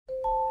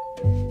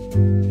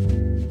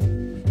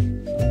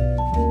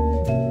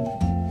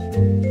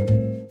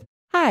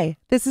Hi,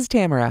 this is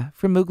Tamara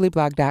from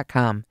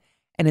mooglyblog.com,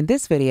 and in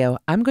this video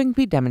I'm going to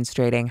be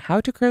demonstrating how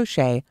to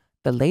crochet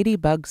the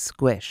Ladybug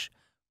Squish,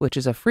 which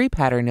is a free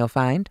pattern you'll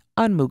find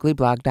on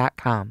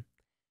mooglyblog.com.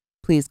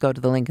 Please go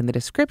to the link in the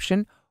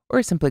description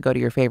or simply go to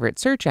your favorite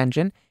search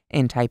engine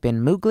and type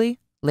in Moogly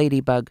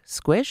Ladybug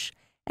Squish,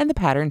 and the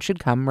pattern should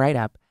come right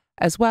up,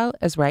 as well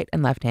as right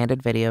and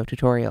left-handed video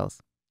tutorials.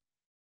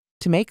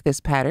 To make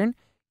this pattern,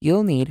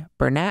 you'll need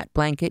Bernat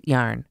Blanket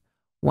yarn,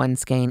 1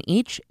 skein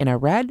each in a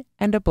red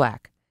and a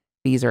black.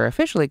 These are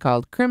officially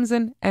called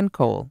crimson and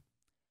coal.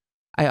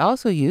 I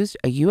also used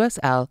a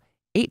USL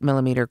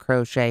 8mm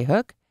crochet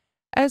hook,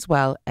 as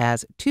well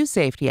as 2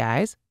 safety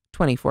eyes,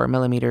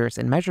 24mm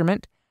in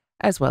measurement,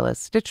 as well as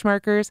stitch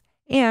markers,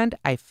 and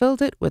I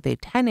filled it with a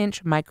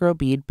 10-inch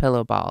Microbead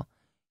Pillow Ball.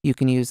 You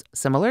can use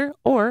similar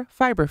or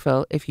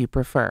fiberfill if you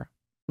prefer.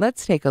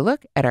 Let's take a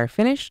look at our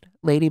finished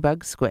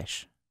Ladybug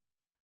Squish.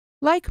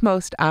 Like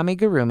most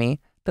amigurumi,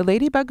 the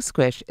Ladybug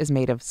Squish is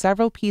made of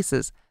several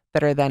pieces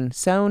that are then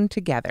sewn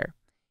together.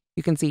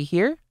 You can see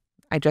here,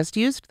 I just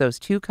used those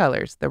 2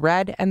 colors, the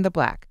red and the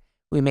black.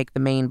 We make the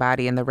main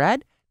body in the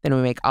red, then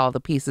we make all the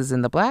pieces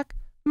in the black,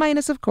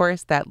 minus, of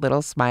course, that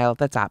little smile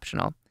that's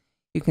optional.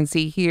 You can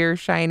see here,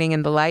 shining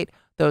in the light,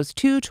 those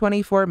 2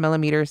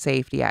 24mm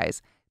safety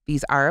eyes.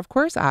 These are, of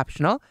course,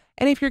 optional,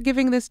 and if you're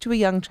giving this to a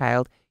young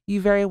child, you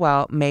very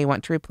well may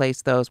want to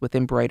replace those with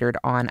embroidered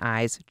on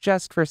eyes,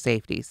 just for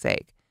safety's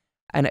sake.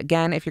 And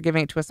again, if you're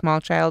giving it to a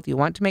small child, you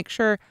want to make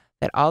sure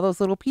that all those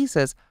little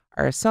pieces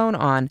are sewn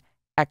on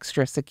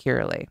extra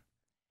securely.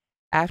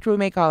 After we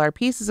make all our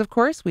pieces, of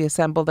course, we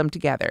assemble them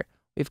together.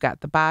 We've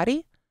got the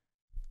body,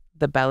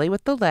 the belly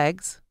with the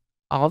legs,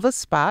 all the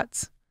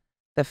spots,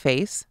 the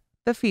face,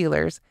 the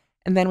feelers,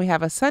 and then we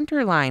have a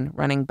center line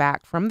running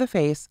back from the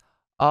face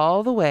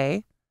all the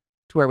way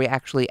to where we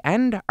actually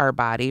end our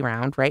body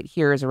round. Right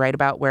here is right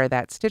about where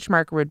that stitch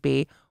marker would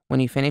be when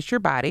you finish your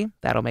body.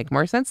 That'll make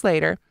more sense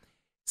later.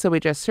 So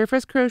we just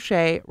surface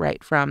crochet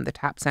right from the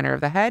top center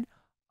of the head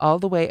all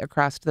the way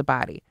across to the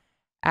body.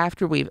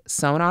 After we've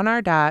sewn on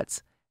our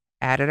dots,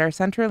 added our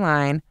center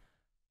line,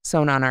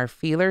 sewn on our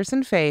feelers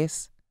and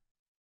face,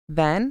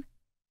 then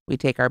we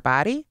take our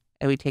body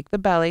and we take the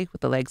belly with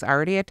the legs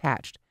already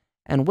attached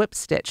and whip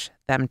stitch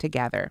them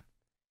together.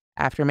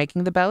 After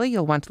making the belly,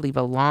 you'll want to leave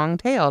a long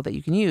tail that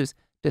you can use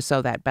to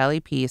sew that belly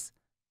piece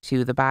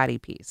to the body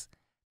piece.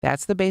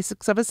 That's the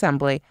basics of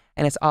assembly,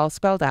 and it's all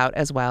spelled out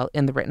as well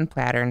in the written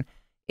pattern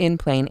in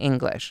plain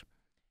English.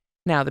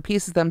 Now, the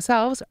pieces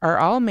themselves are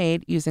all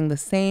made using the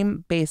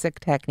same basic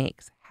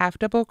techniques, half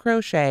double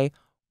crochet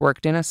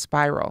worked in a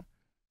spiral.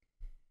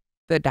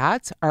 The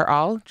dots are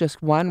all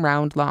just 1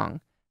 round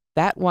long.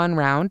 That 1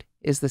 round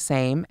is the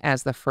same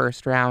as the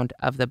first round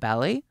of the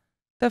belly,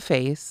 the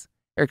face,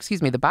 or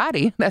excuse me, the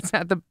body. That's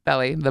not the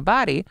belly, the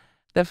body,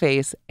 the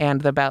face,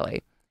 and the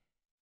belly.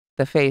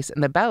 The face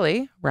and the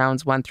belly,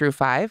 rounds 1 through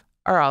 5,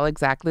 are all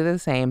exactly the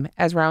same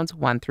as rounds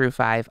 1 through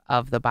 5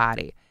 of the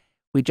body.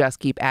 We just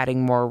keep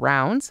adding more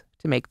rounds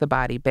to make the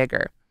body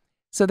bigger.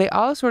 So they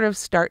all sort of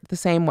start the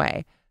same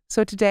way.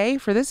 So today,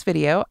 for this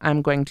video,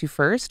 I'm going to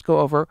first go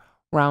over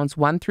rounds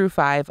 1 through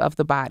 5 of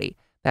the body.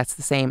 That's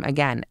the same,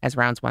 again, as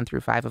rounds 1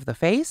 through 5 of the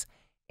face,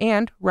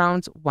 and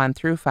rounds 1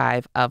 through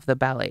 5 of the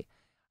belly.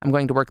 I'm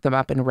going to work them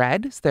up in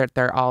red so that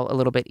they're all a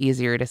little bit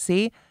easier to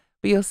see,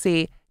 but you'll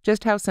see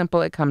just how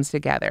simple it comes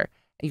together.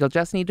 You'll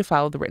just need to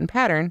follow the written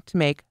pattern to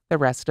make the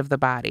rest of the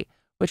body,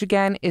 which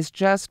again is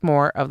just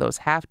more of those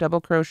half double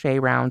crochet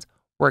rounds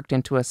worked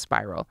into a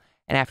spiral.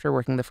 And after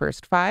working the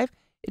first 5,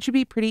 it should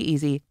be pretty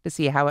easy to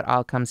see how it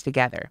all comes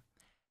together.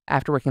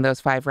 After working those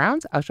 5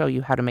 rounds, I'll show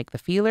you how to make the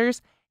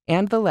feelers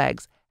and the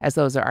legs, as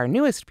those are our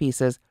newest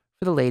pieces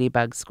for the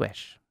Ladybug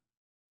Squish.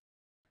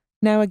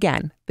 Now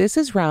again, this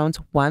is rounds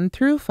 1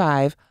 through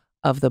 5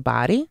 of the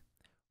body,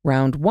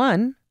 round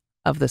 1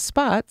 of the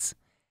spots,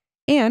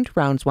 and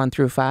rounds 1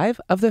 through 5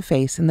 of the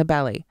face and the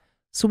belly.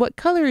 So what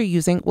color you're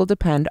using will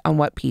depend on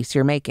what piece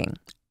you're making.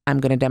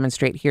 I'm going to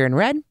demonstrate here in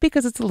red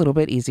because it's a little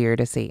bit easier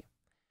to see.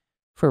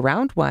 For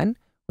round 1,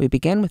 we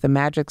begin with a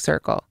magic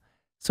circle.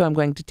 So I'm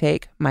going to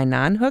take my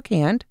non-hook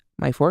hand,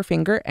 my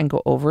forefinger, and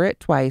go over it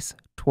twice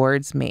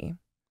towards me,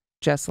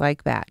 just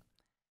like that.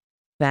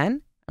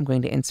 Then I'm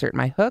going to insert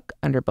my hook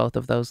under both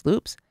of those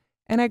loops,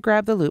 and I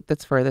grab the loop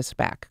that's furthest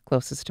back,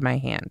 closest to my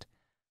hand.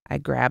 I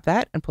grab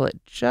that and pull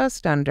it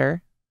just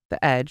under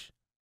the edge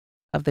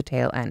of the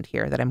tail end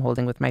here that I'm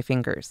holding with my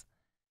fingers.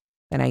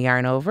 Then I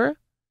yarn over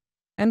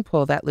and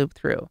pull that loop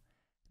through.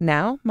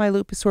 Now my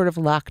loop is sort of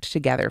locked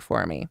together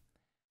for me.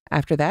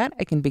 After that,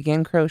 I can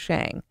begin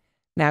crocheting.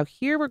 Now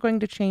here we're going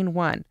to chain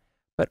 1,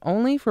 but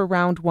only for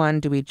round 1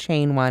 do we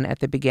chain 1 at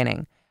the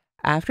beginning.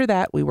 After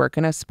that, we work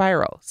in a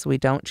spiral, so we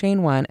don't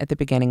chain 1 at the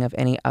beginning of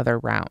any other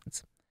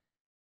rounds.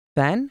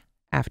 Then,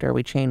 after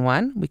we chain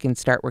 1, we can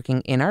start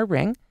working in our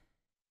ring.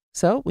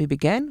 So we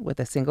begin with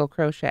a single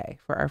crochet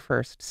for our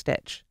first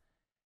stitch.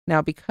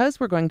 Now, because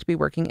we're going to be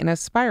working in a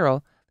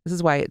spiral, this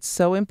is why it's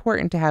so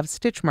important to have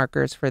stitch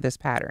markers for this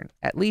pattern,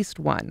 at least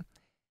one.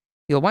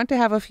 You'll want to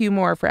have a few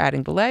more for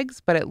adding the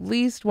legs, but at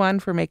least one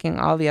for making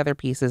all the other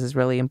pieces is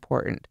really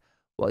important.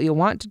 What you'll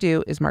want to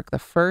do is mark the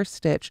first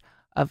stitch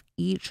of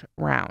each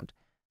round.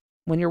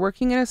 When you're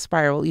working in a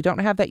spiral, you don't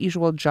have that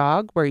usual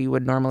jog where you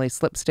would normally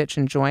slip stitch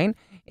and join.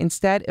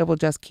 Instead, it will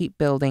just keep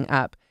building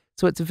up.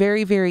 So it's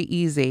very, very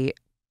easy,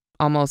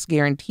 almost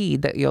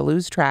guaranteed, that you'll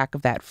lose track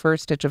of that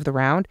first stitch of the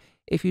round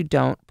if you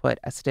don't put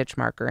a stitch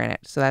marker in it.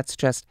 So that's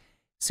just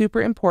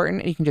super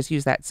important. You can just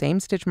use that same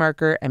stitch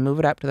marker and move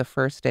it up to the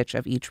first stitch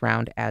of each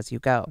round as you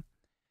go.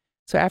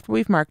 So after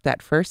we've marked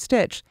that first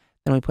stitch,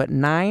 then we put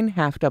 9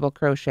 half double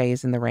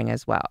crochets in the ring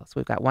as well. So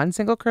we've got 1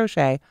 single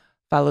crochet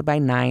followed by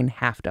 9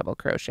 half double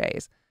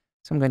crochets.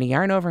 So I'm going to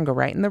yarn over and go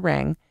right in the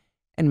ring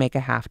and make a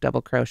half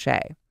double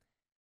crochet.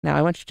 Now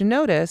I want you to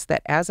notice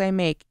that as I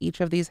make each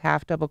of these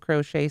half double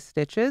crochet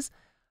stitches,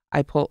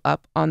 I pull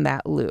up on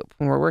that loop.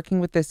 When we're working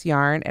with this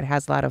yarn, it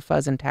has a lot of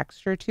fuzz and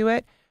texture to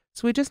it.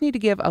 So we just need to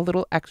give a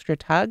little extra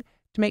tug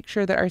to make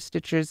sure that our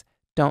stitches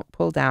don't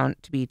pull down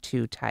to be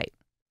too tight.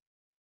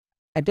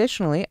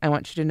 Additionally, I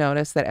want you to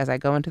notice that as I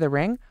go into the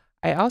ring,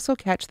 I also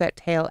catch that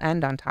tail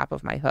end on top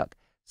of my hook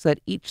so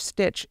that each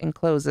stitch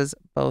encloses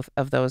both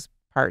of those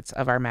parts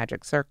of our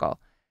magic circle.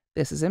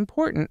 This is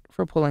important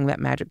for pulling that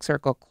magic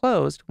circle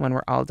closed when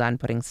we're all done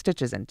putting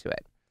stitches into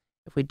it.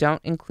 If we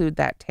don't include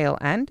that tail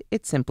end,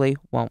 it simply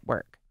won't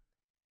work.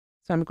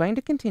 So I'm going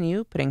to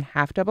continue putting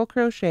half double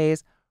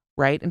crochets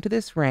right into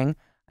this ring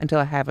until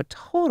I have a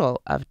total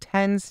of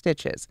 10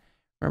 stitches.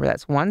 Remember,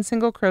 that's 1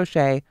 single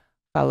crochet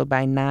followed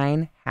by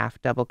 9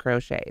 half double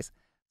crochets.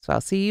 So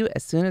I'll see you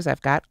as soon as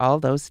I've got all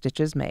those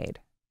stitches made.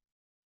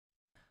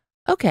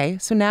 Okay,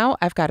 so now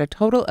I've got a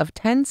total of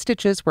 10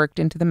 stitches worked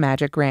into the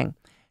magic ring.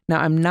 Now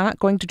I'm not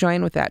going to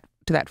join with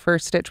that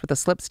first stitch with a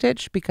slip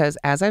stitch because,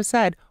 as I've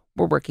said,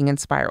 we're working in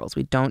spirals.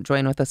 We don't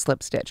join with a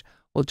slip stitch.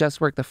 We'll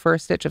just work the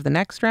first stitch of the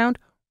next round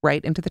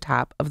right into the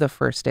top of the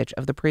first stitch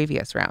of the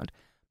previous round.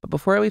 But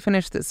before we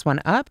finish this one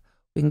up,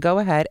 we can go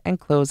ahead and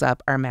close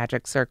up our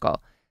magic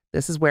circle.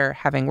 This is where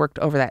having worked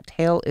over that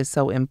tail is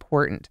so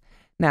important.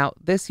 Now,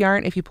 this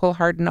yarn, if you pull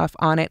hard enough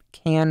on it,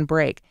 can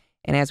break.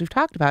 And as we've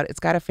talked about, it's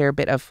got a fair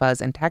bit of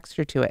fuzz and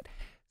texture to it.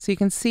 So you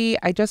can see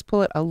I just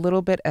pull it a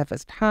little bit at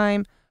a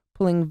time,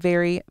 pulling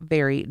very,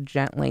 very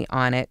gently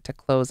on it to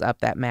close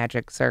up that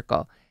magic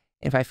circle.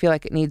 If I feel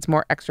like it needs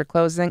more extra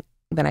closing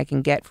than I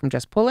can get from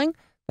just pulling,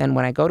 then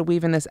when I go to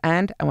weave in this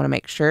end, I want to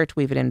make sure to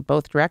weave it in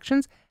both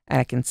directions, and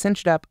I can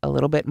cinch it up a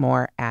little bit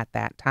more at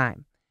that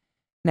time.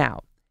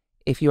 Now,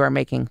 if you are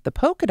making the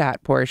polka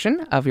dot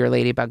portion of your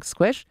Ladybug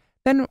Squish,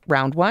 then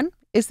round 1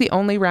 is the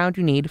only round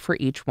you need for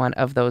each one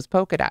of those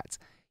polka dots.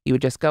 You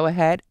would just go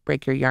ahead,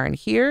 break your yarn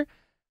here,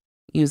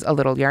 use a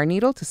little yarn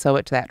needle to sew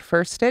it to that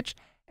first stitch,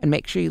 and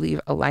make sure you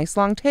leave a nice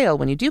long tail.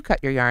 When you do cut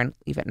your yarn,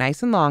 leave it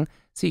nice and long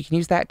so you can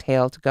use that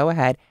tail to go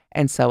ahead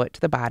and sew it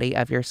to the body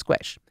of your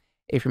squish.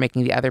 If you're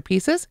making the other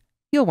pieces,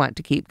 you'll want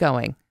to keep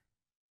going.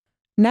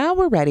 Now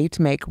we're ready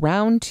to make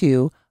round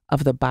 2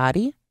 of the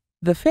body,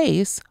 the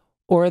face,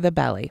 or the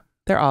belly.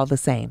 They're all the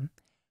same.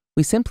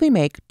 We simply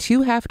make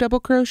 2 half double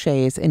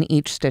crochets in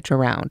each stitch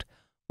around.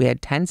 We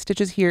had 10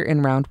 stitches here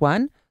in round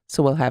 1,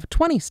 so we'll have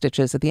 20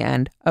 stitches at the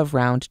end of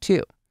round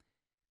 2.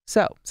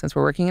 So, since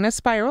we're working in a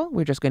spiral,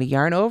 we're just going to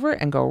yarn over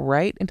and go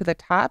right into the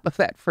top of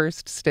that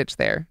first stitch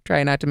there.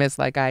 Try not to miss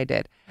like I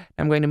did.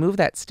 I'm going to move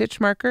that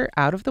stitch marker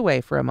out of the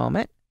way for a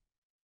moment.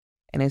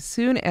 And as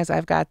soon as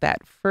I've got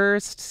that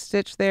first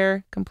stitch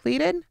there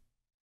completed,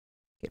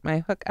 get my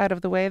hook out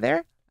of the way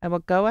there, I will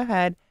go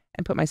ahead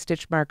and put my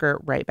stitch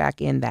marker right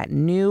back in that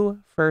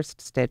new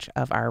first stitch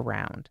of our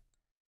round.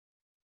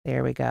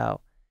 There we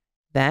go.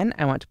 Then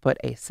I want to put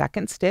a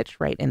second stitch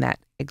right in that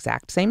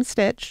exact same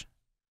stitch.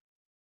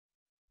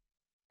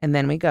 And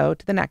then we go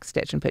to the next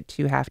stitch and put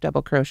 2 half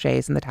double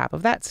crochets in the top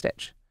of that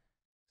stitch.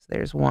 So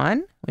there's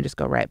one. We just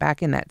go right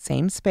back in that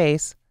same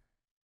space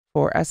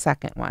for a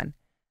second one.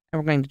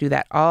 And we're going to do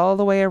that all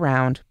the way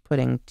around,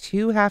 putting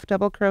 2 half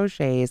double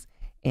crochets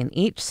in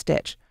each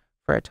stitch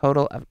for a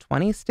total of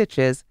 20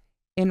 stitches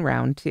in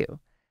round 2.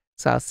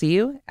 So I'll see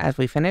you as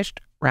we finished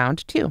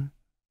round 2.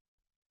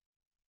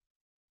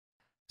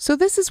 So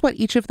this is what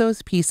each of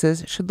those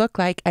pieces should look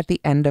like at the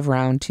end of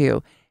round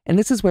 2. And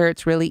this is where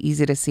it's really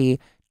easy to see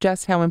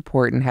just how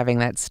important having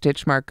that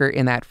stitch marker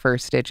in that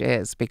first stitch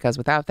is, because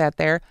without that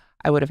there,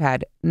 I would have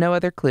had no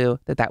other clue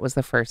that that was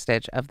the first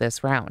stitch of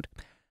this round.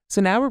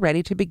 So now we're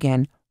ready to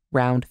begin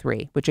round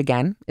 3, which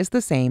again is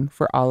the same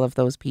for all of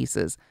those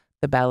pieces,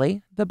 the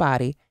belly, the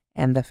body,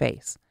 and the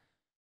face.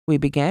 We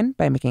begin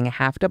by making a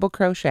half double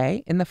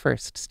crochet in the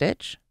first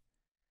stitch.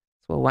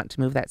 So we'll want to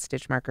move that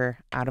stitch marker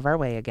out of our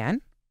way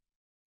again.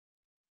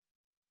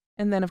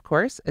 And then, of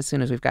course, as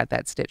soon as we've got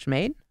that stitch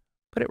made,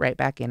 put it right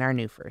back in our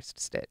new first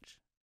stitch.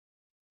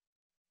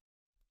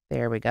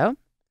 There we go.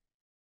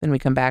 Then we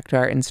come back to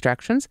our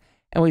instructions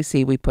and we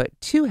see we put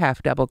 2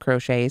 half double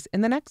crochets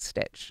in the next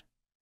stitch.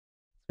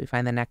 We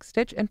find the next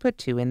stitch and put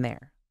 2 in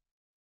there.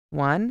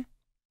 1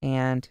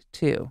 and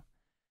 2.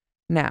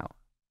 Now,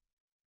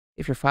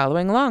 if you're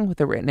following along with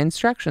the written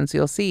instructions,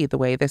 you'll see the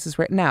way this is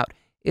written out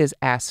is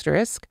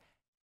asterisk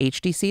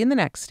HDC in the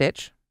next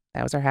stitch.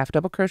 That was our half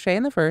double crochet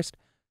in the first,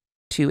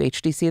 2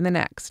 HDC in the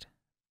next,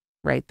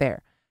 right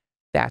there.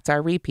 That's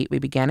our repeat. We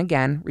begin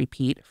again,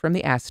 repeat from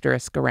the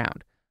asterisk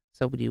around.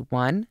 So we do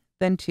 1,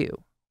 then 2,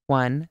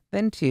 1,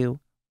 then 2,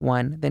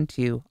 1, then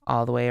 2,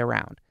 all the way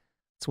around.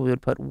 So we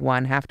would put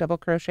 1 half double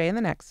crochet in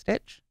the next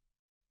stitch,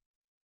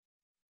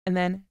 and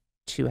then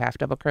 2 half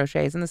double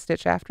crochets in the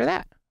stitch after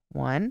that.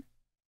 1,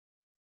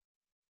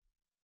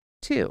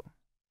 2,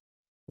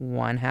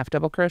 1 half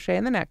double crochet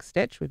in the next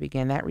stitch. We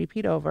begin that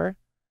repeat over,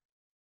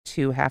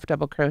 2 half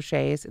double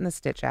crochets in the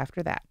stitch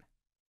after that.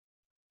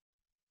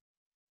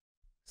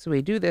 So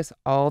we do this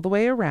all the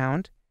way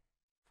around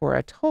for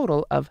a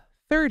total of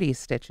 30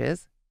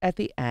 stitches at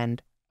the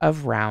end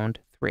of round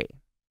 3.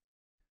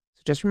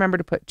 So just remember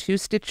to put 2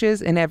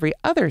 stitches in every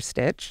other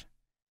stitch,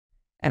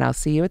 and I'll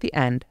see you at the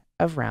end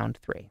of round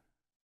 3.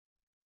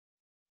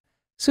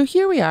 So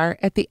here we are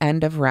at the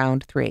end of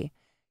round 3.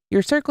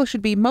 Your circle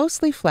should be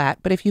mostly flat,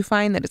 but if you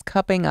find that it's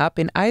cupping up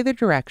in either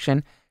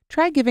direction,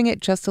 try giving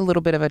it just a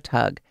little bit of a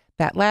tug.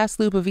 That last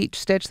loop of each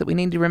stitch that we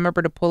need to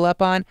remember to pull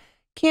up on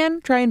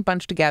can try and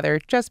bunch together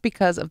just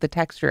because of the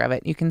texture of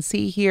it. You can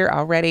see here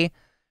already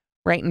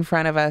right in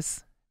front of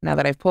us, now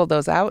that I've pulled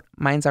those out,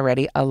 mine's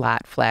already a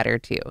lot flatter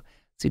too.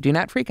 So do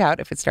not freak out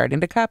if it's starting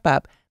to cup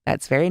up.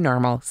 That's very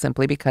normal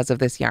simply because of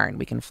this yarn.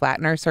 We can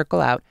flatten our circle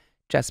out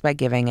just by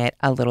giving it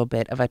a little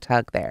bit of a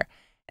tug there.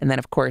 And then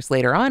of course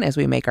later on as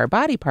we make our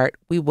body part,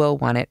 we will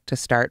want it to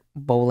start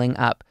bowling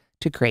up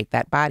to create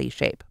that body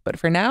shape. But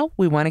for now,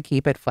 we want to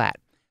keep it flat.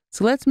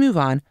 So let's move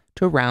on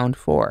to round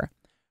 4.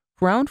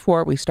 For round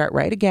 4, we start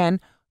right again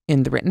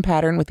in the written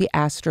pattern with the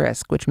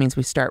asterisk, which means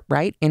we start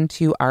right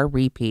into our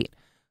repeat.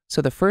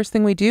 So the first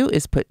thing we do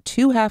is put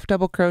 2 half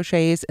double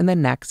crochets in the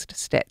next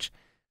stitch.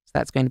 So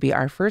that's going to be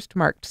our first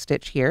marked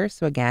stitch here.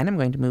 So again, I'm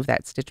going to move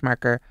that stitch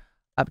marker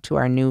up to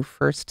our new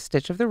first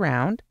stitch of the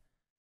round.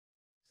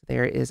 So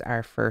there is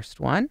our first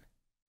one.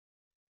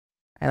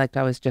 I like to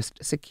always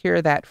just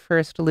secure that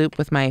first loop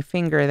with my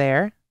finger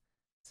there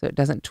so it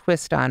doesn't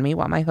twist on me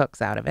while my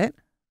hook's out of it.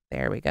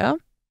 There we go.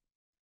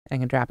 I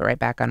can drop it right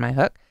back on my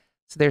hook.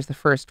 So there's the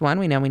first one.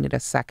 We know we need a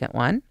second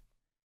one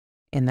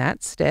in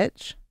that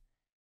stitch.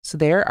 So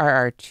there are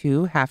our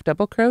 2 half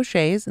double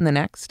crochets in the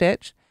next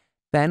stitch.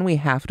 Then we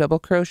half double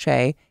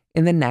crochet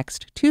in the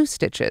next 2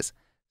 stitches.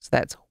 So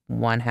that's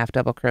 1 half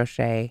double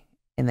crochet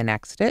in the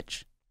next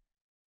stitch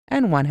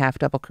and 1 half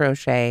double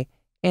crochet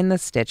in the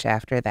stitch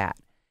after that.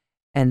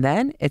 And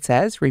then it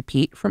says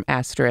repeat from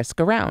asterisk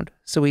around.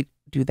 So we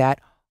do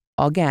that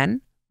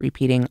again,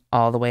 repeating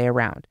all the way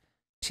around.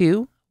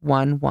 2,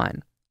 1,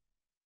 1.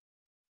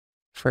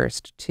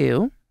 First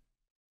 2.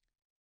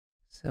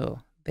 So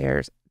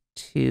there's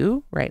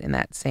 2 right in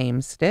that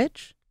same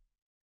stitch.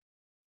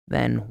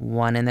 Then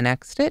 1 in the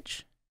next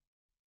stitch.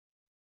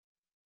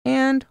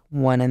 And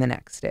 1 in the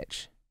next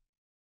stitch.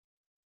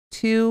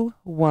 2,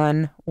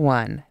 1,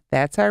 1.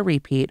 That's our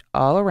repeat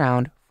all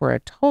around for a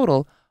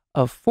total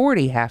of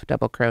 40 half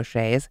double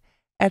crochets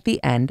at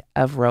the end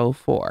of row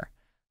 4.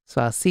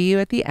 So I'll see you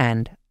at the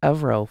end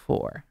of row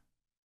 4.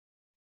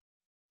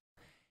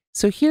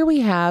 So here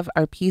we have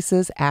our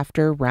pieces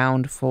after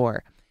round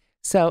 4.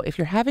 So if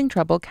you're having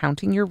trouble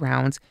counting your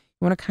rounds,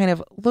 you want to kind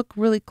of look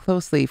really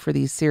closely for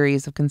these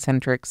series of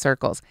concentric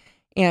circles.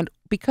 And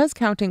because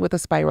counting with a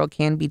spiral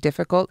can be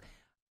difficult,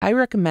 I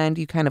recommend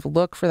you kind of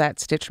look for that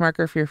stitch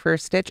marker for your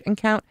first stitch and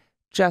count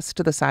just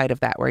to the side of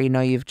that where you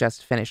know you've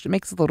just finished. It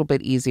makes it a little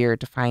bit easier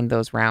to find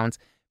those rounds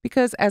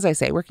because, as I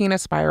say, working in a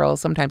spiral,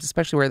 sometimes,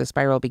 especially where the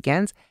spiral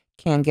begins,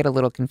 can get a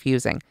little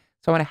confusing.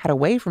 So I want to head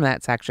away from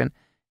that section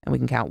and we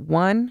can count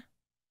 1,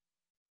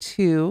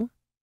 2,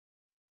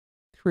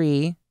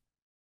 3,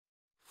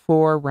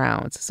 4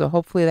 rounds. So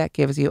hopefully that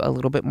gives you a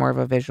little bit more of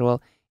a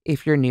visual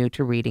if you're new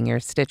to reading your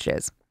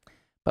stitches.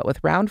 But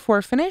with round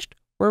 4 finished,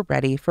 we're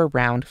ready for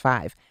round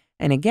 5.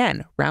 And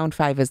again, round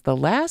 5 is the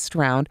last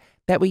round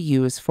that we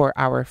use for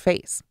our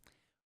face.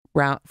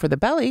 For the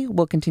belly,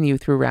 we'll continue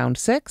through round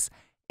 6,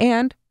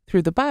 and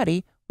through the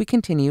body, we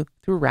continue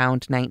through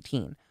round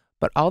 19.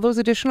 But all those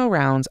additional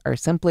rounds are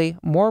simply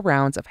more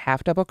rounds of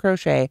half double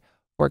crochet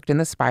worked in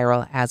the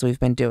spiral as we've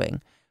been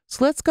doing.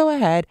 So let's go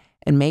ahead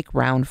and make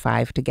round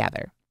 5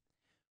 together.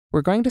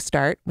 We're going to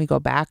start, we go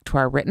back to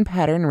our written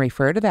pattern and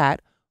refer to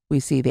that. We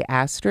see the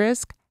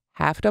asterisk,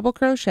 half double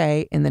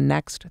crochet in the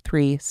next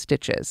 3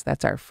 stitches.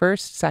 That's our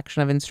first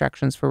section of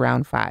instructions for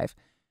round 5.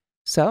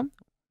 So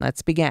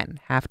let's begin.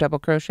 Half double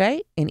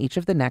crochet in each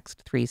of the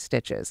next 3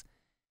 stitches.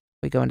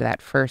 We go into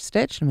that first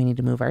stitch and we need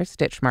to move our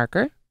stitch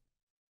marker.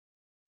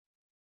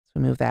 So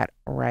we move that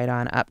right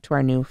on up to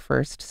our new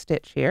first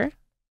stitch here.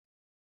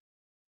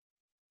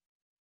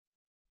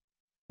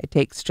 It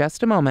takes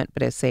just a moment,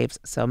 but it saves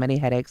so many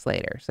headaches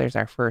later. So there's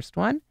our first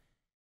one.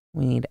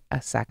 We need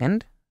a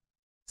second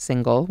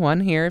single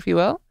one here, if you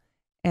will,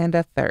 and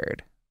a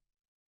third.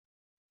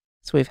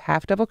 So we've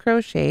half double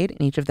crocheted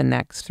in each of the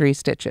next 3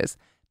 stitches.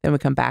 Then we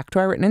come back to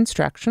our written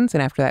instructions,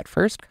 and after that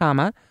first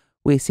comma,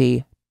 we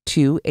see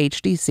 2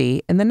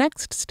 HDC in the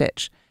next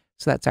stitch.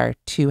 So that's our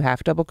 2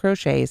 half double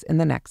crochets in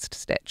the next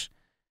stitch.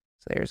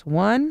 So there's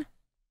 1,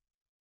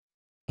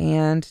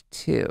 and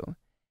 2.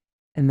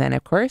 And then,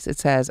 of course, it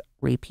says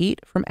repeat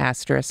from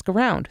asterisk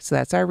around. So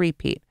that's our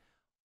repeat.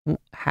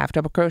 Half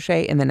double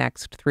crochet in the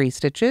next 3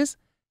 stitches,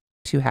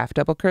 2 half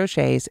double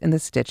crochets in the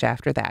stitch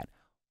after that.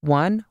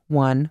 1,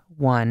 1,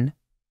 1,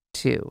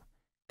 2.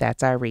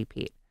 That's our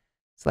repeat.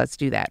 So let's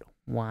do that.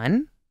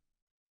 1,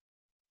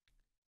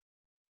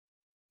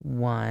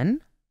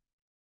 1,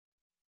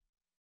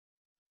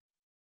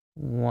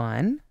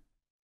 1,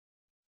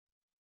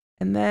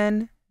 and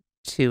then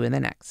 2 in the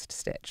next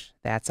stitch.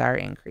 That's our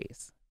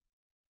increase.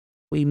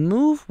 We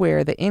move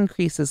where the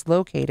increase is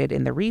located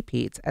in the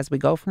repeats as we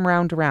go from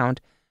round to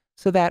round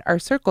so that our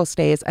circle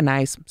stays a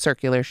nice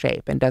circular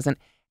shape and doesn't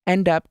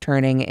end up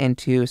turning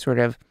into sort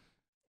of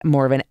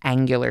more of an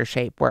angular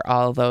shape where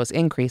all those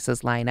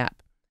increases line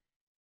up.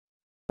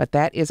 But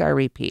that is our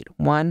repeat.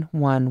 1,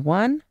 1,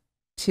 1,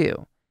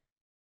 2.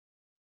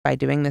 By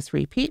doing this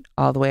repeat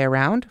all the way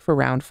around for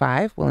round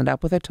 5, we'll end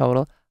up with a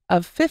total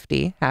of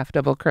 50 half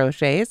double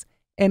crochets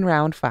in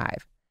round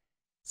 5.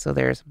 So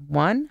there's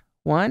 1,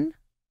 1,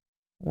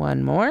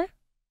 1 more,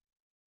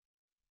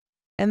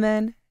 and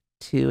then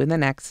 2 in the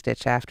next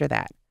stitch after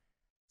that.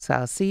 So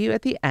I'll see you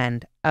at the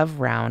end of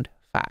round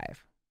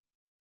 5.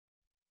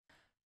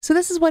 So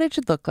this is what it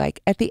should look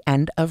like at the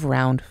end of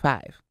round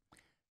 5.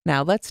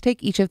 Now let's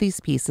take each of these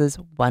pieces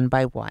one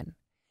by one.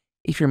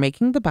 If you're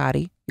making the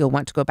body, you'll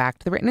want to go back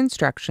to the written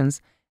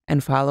instructions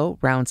and follow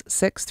rounds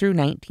 6 through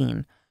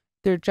 19.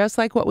 They're just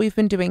like what we've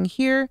been doing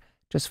here.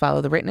 Just follow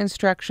the written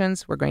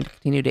instructions. We're going to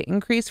continue to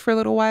increase for a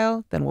little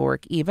while, then we'll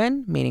work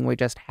even, meaning we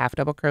just half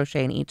double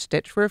crochet in each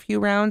stitch for a few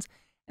rounds,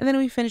 and then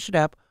we finish it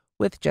up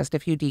with just a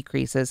few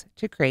decreases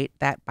to create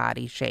that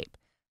body shape.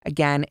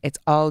 Again, it's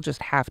all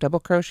just half double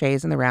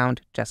crochets in the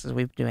round, just as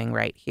we're doing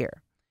right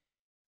here.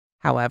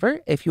 However,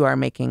 if you are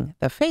making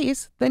the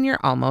face, then you're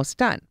almost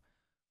done.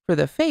 For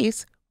the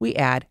face, we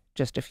add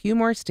just a few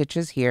more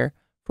stitches here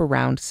for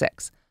round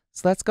 6.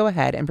 So let's go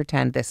ahead and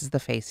pretend this is the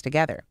face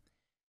together.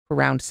 For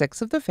round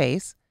 6 of the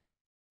face,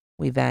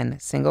 we then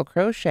single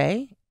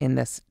crochet in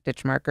this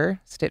stitch marker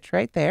stitch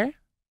right there.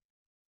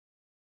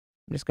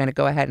 I'm just going to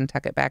go ahead and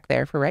tuck it back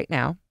there for right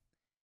now.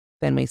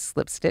 Then we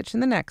slip stitch in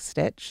the next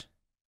stitch.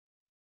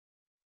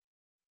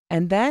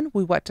 And then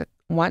we want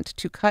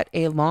to cut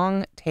a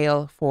long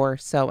tail for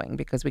sewing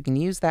because we can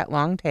use that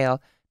long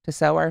tail to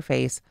sew our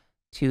face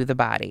to the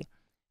body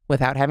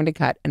without having to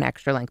cut an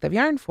extra length of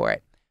yarn for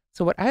it.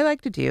 So what I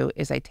like to do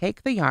is I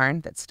take the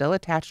yarn that's still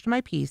attached to my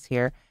piece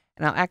here,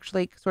 and I'll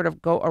actually sort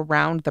of go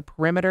around the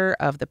perimeter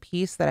of the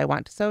piece that I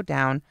want to sew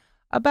down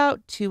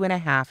about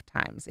 2.5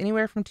 times,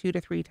 anywhere from 2 to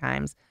 3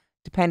 times,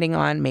 depending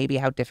on maybe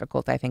how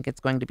difficult I think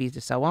it's going to be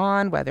to sew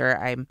on, whether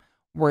I'm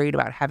worried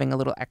about having a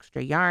little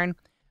extra yarn.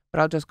 But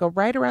I'll just go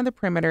right around the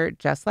perimeter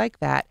just like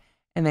that,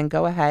 and then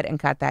go ahead and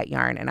cut that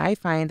yarn. And I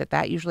find that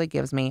that usually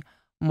gives me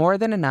more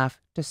than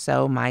enough to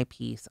sew my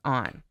piece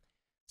on.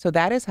 So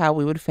that is how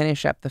we would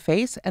finish up the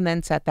face and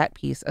then set that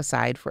piece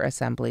aside for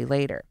assembly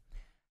later.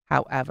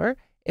 However,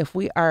 if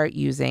we are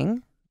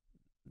using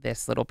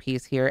this little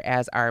piece here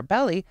as our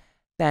belly,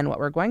 then what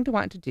we're going to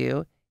want to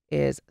do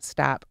is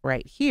stop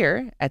right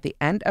here at the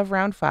end of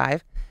round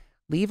 5,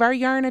 leave our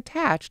yarn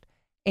attached,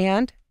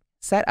 and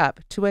set up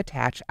to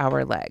attach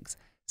our legs.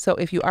 So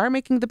if you are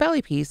making the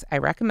belly piece, I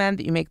recommend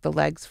that you make the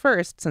legs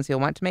first, since you'll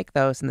want to make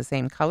those in the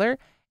same color,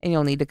 and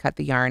you'll need to cut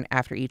the yarn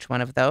after each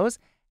one of those,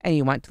 and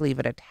you want to leave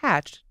it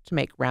attached to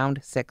make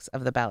round 6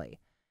 of the belly.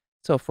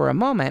 So for a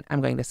moment,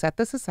 I'm going to set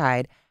this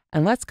aside,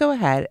 and let's go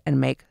ahead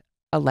and make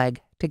a leg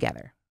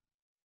together.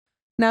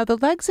 Now the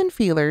legs and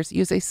feelers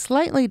use a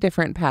slightly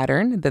different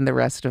pattern than the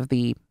rest of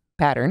the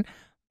pattern,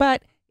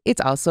 but it's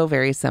also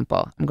very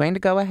simple. I'm going to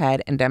go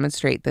ahead and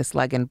demonstrate this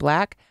leg in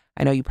black.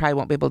 I know you probably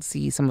won't be able to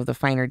see some of the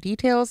finer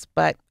details,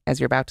 but as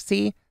you're about to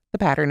see, the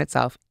pattern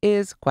itself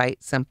is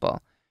quite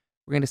simple.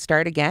 We're going to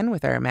start again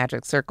with our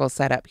magic circle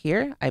set up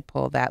here. I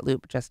pull that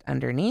loop just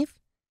underneath,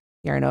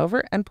 yarn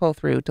over, and pull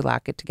through to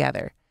lock it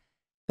together.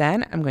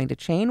 Then I'm going to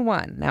chain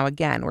 1. Now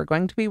again, we're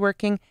going to be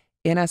working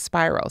in a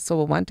spiral, so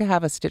we'll want to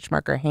have a stitch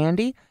marker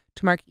handy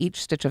to mark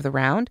each stitch of the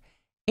round,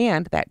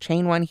 and that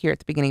chain 1 here at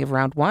the beginning of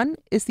round 1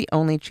 is the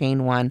only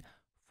chain 1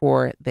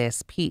 for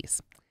this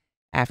piece.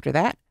 After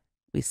that,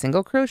 we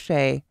single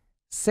crochet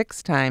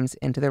 6 times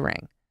into the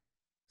ring.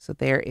 So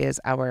there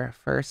is our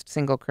first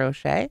single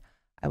crochet.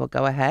 I will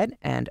go ahead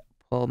and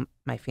pull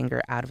my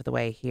finger out of the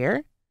way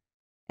here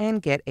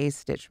and get a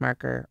stitch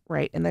marker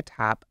right in the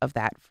top of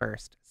that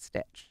first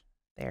stitch.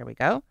 There we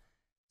go.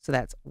 So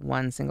that's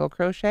 1 single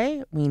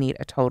crochet. We need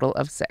a total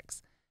of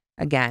 6.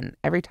 Again,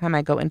 every time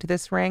I go into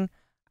this ring,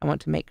 I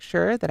want to make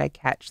sure that I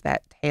catch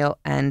that tail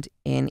end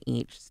in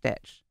each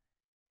stitch.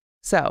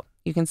 So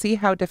you can see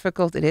how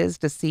difficult it is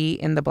to see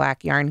in the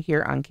black yarn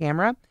here on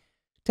camera.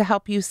 To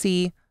help you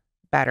see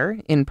better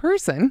in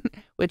person,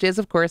 which is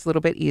of course a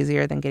little bit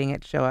easier than getting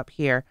it to show up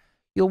here,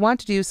 you'll want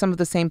to do some of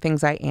the same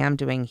things I am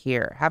doing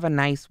here. Have a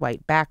nice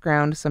white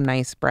background, some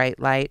nice bright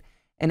light,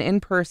 and in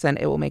person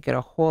it will make it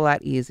a whole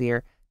lot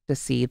easier to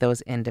see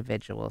those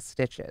individual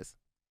stitches.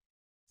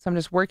 So I'm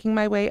just working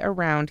my way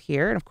around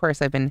here, and of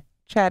course I've been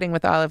chatting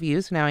with all of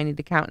you, so now I need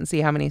to count and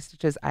see how many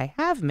stitches I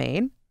have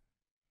made.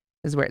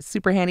 This is where it's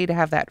super handy to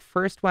have that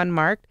first one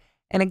marked.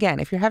 And again,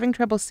 if you're having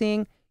trouble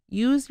seeing,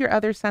 use your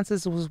other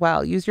senses as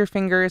well. Use your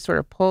fingers, sort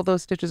of pull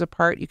those stitches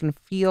apart. You can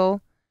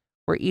feel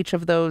where each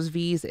of those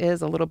V's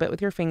is a little bit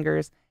with your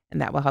fingers,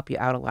 and that will help you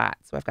out a lot.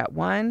 So I've got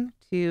 1,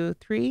 2,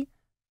 3,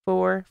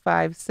 4,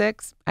 5,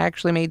 6. I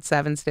actually made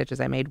 7 stitches.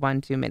 I made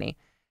one too many.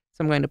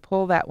 So I'm going to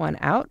pull that one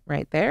out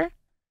right there.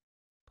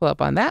 Pull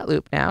up on that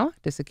loop now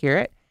to secure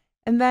it.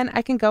 And then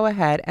I can go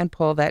ahead and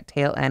pull that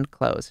tail end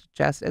closed,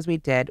 just as we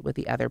did with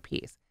the other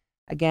piece.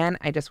 Again,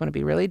 I just want to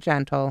be really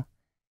gentle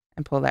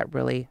and pull that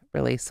really,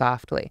 really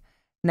softly.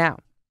 Now,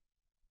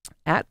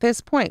 at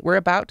this point, we're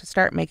about to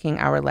start making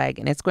our leg,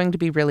 and it's going to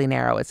be really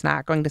narrow. It's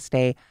not going to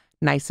stay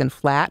nice and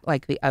flat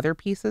like the other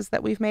pieces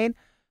that we've made.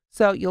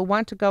 So you'll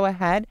want to go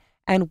ahead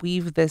and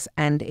weave this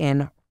end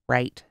in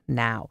right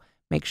now.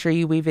 Make sure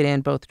you weave it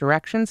in both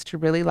directions to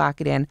really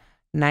lock it in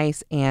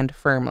nice and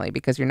firmly,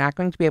 because you're not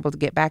going to be able to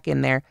get back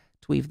in there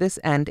to weave this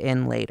end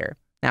in later.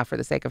 Now, for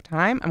the sake of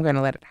time, I'm going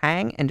to let it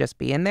hang and just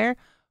be in there.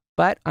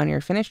 But on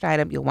your finished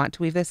item, you'll want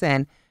to weave this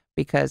in,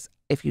 because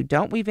if you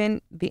don't weave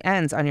in the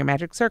ends on your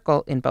magic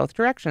circle in both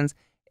directions,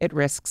 it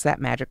risks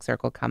that magic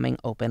circle coming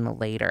open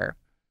later.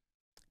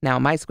 Now,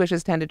 my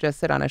squishes tend to just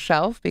sit on a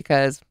shelf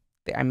because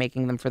I'm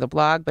making them for the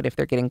blog, but if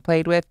they're getting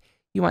played with,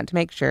 you want to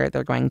make sure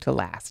they're going to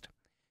last.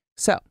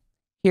 So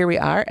here we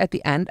are at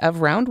the end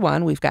of round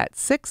 1. We've got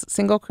 6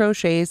 single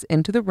crochets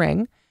into the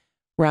ring.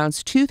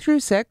 Rounds 2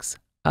 through 6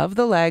 of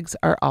the legs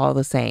are all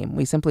the same.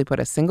 We simply put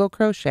a single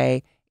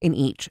crochet in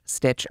each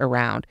stitch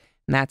around.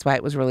 And that's why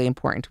it was really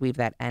important to weave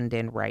that end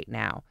in right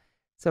now.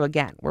 So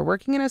again, we're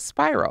working in a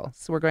spiral.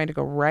 So we're going to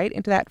go right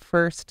into that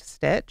first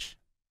stitch.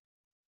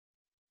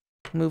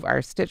 Move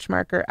our stitch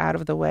marker out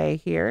of the way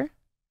here.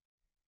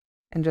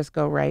 And just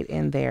go right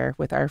in there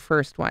with our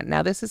first one.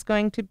 Now this is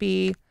going to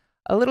be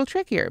a little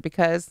trickier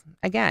because,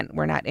 again,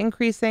 we're not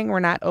increasing, we're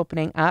not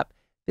opening up.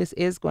 This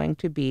is going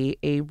to be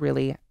a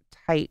really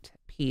tight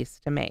piece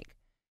to make.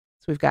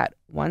 So we've got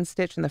one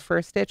stitch in the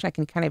first stitch. I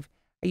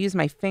use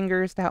my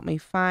fingers to help me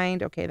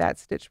find, okay, that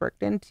stitch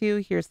worked into.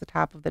 Here's the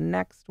top of the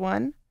next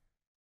one.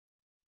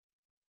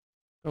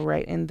 Go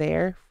right in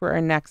there for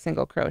our next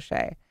single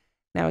crochet.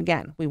 Now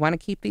again, we want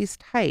to keep these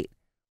tight,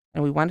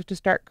 and we want it to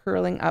start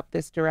curling up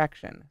this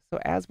direction. So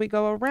as we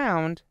go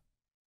around,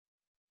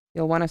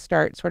 you'll want to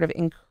start sort of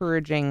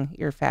encouraging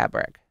your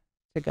fabric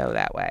to go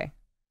that way.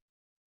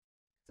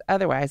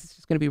 Otherwise, it's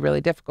just going to be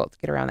really difficult to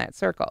get around that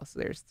circle. So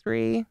there's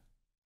 3,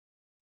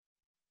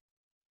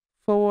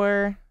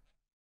 4,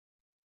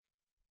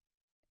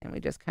 and we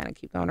just kind of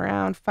keep going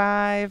around,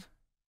 5,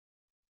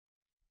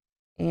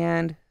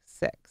 and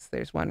 6.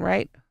 There's one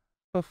right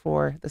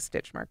before the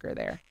stitch marker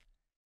there.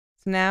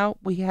 So now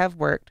we have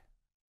worked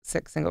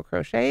 6 single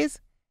crochets,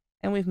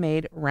 and we've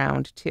made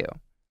round 2.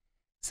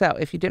 So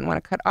if you didn't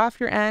want to cut off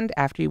your end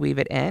after you weave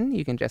it in,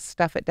 you can just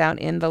stuff it down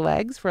in the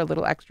legs for a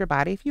little extra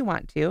body if you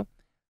want to.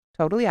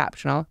 Totally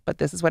optional, but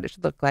this is what it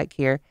should look like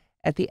here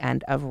at the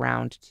end of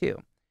round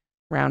 2.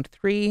 Round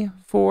 3,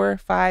 4,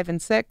 5,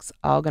 and 6,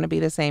 all going to be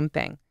the same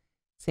thing.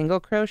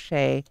 Single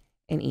crochet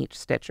in each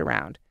stitch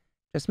around.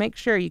 Just make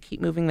sure you keep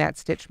moving that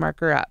stitch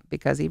marker up,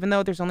 because even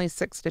though there's only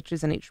 6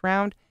 stitches in each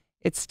round,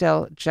 it's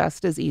still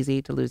just as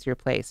easy to lose your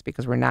place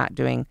because we're not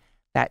doing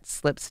that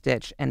slip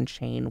stitch and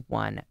chain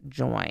 1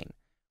 join.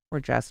 We're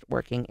just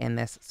working in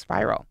this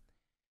spiral.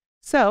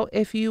 So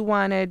if you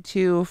wanted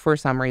to, for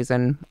some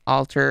reason,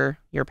 alter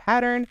your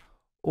pattern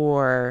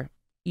or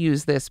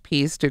use this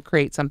piece to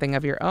create something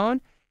of your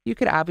own, you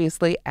could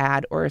obviously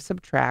add or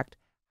subtract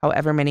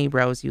however many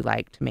rows you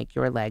like to make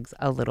your legs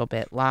a little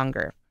bit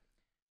longer.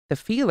 The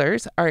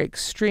feelers are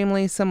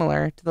extremely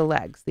similar to the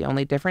legs. The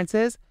only difference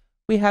is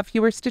we have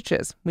fewer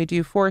stitches. We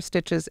do 4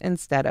 stitches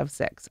instead of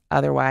 6.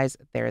 Otherwise,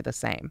 they're the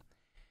same.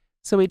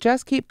 So we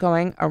just keep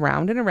going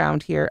around and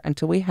around here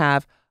until we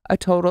have a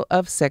total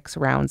of 6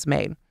 rounds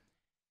made.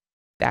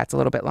 That's a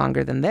little bit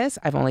longer than this.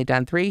 I've only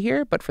done 3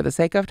 here, but for the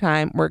sake of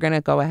time, we're going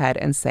to go ahead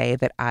and say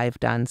that I've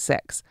done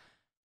 6.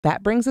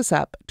 That brings us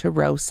up to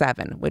row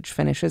 7, which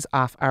finishes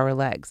off our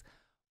legs.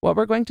 What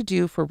we're going to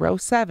do for row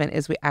 7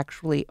 is we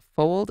actually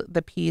fold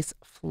the piece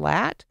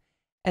flat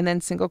and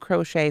then single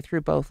crochet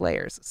through both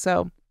layers.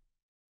 So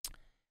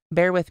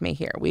bear with me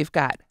here. We've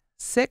got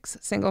 6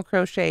 single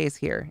crochets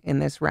here in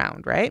this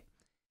round, right?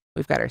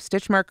 We've got our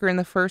stitch marker in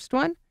the first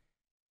one.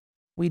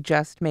 We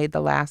just made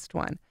the last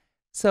one.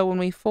 So when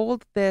we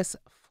fold this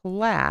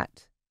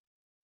flat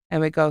and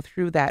we go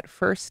through that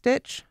first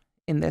stitch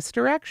in this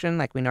direction,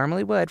 like we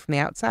normally would from the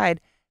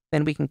outside,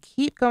 then we can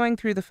keep going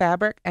through the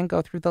fabric and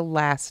go through the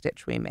last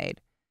stitch we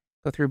made.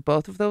 Go through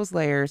both of those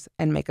layers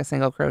and make a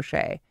single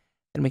crochet.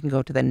 Then we can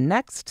go to the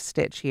next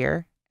stitch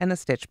here and the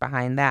stitch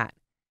behind that.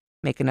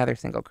 Make another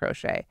single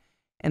crochet.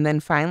 And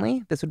then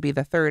finally, this would be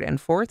the 3rd and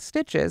 4th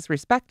stitches,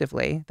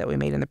 respectively, that we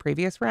made in the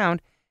previous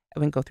round,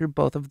 and we can go through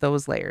both of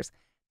those layers.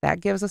 That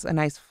gives us a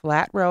nice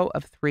flat row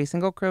of 3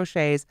 single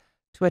crochets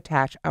to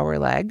attach our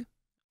leg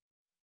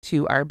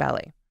to our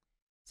belly.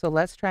 So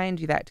let's try and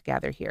do that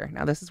together here.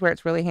 Now this is where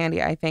it's really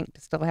handy, I think,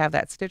 to still have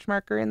that stitch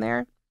marker in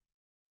there.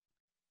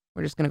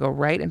 We're just going to go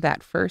right into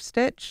that first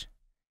stitch.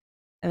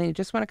 And then you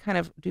just want to kind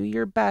of do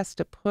your best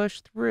to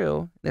push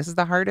through. This is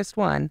the hardest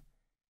one.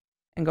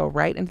 And go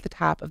right into the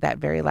top of that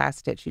very last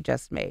stitch you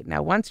just made.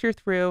 Now once you're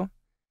through,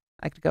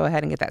 I like to go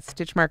ahead and get that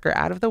stitch marker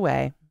out of the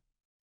way.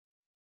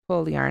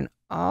 Pull the yarn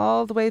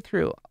all the way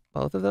through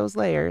both of those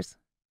layers.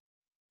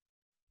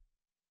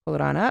 Pull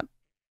it on up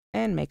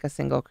and make a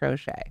single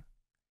crochet.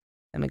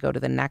 Then we go to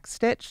the next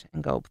stitch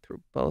and go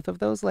through both of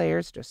those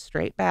layers just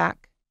straight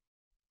back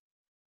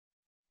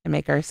and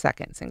make our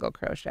second single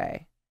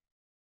crochet.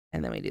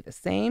 And then we do the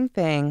same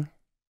thing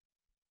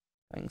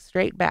going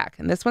straight back.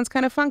 And this one's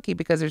kind of funky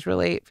because there's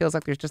really, it feels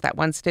like there's just that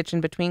one stitch in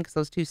between because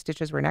those two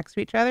stitches were next to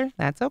each other.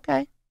 That's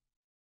okay.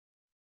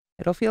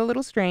 It'll feel a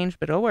little strange,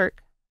 but it'll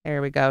work.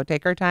 There we go.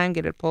 Take our time,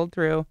 get it pulled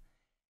through.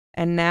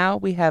 And now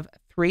we have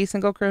 3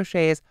 single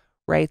crochets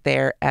right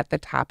there at the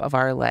top of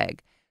our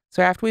leg.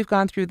 So after we've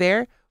gone through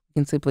there, we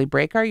can simply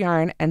break our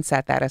yarn and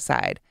set that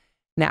aside.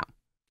 Now,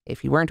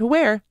 if you weren't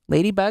aware,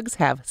 ladybugs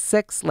have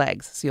 6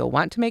 legs. So you'll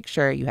want to make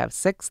sure you have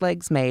 6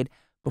 legs made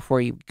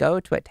before you go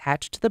to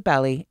attach to the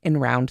belly in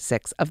round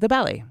 6 of the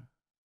belly.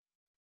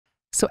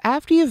 So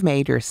after you've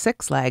made your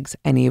 6 legs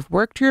and you've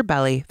worked your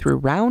belly through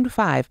round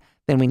 5,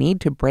 then we need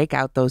to break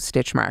out those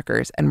stitch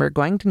markers, and we're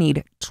going to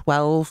need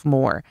 12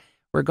 more.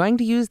 We're going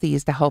to use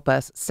these to help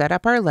us set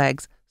up our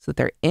legs so that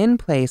they're in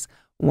place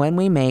when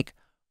we make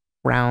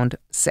round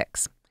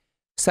 6.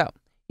 So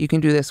you can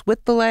do this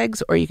with the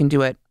legs, or you can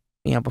do it,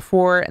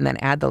 before and then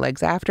add the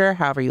legs after,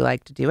 however you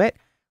like to do it.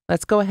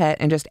 Let's go ahead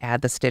and just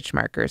add the stitch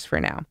markers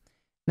for now.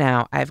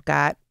 Now I've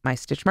got my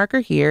stitch marker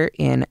here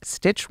in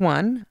stitch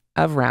 1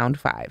 of round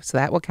 5. So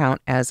that will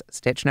count as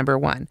stitch number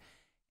 1.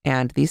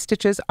 And these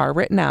stitches are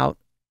written out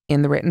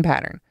in the written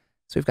pattern.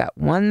 So we've got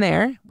 1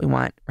 there. We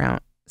want round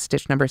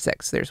stitch number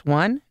 6. So there's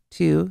 1,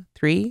 2,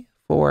 3,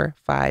 4,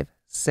 5,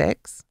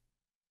 6.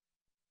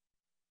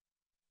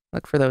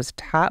 Look for those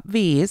top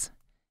V's.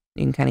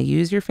 You can kind of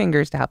use your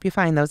fingers to help you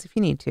find those if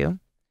you need to.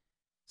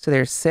 So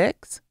there's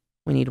 6.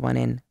 We need one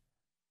in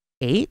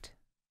 8.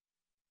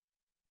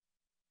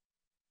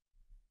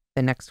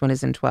 The next one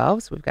is in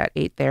 12. So we've got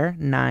 8 there.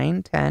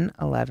 9, 10,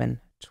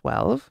 11,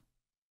 12.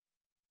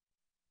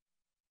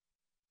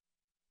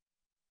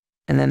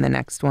 And then the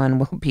next one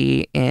will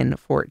be in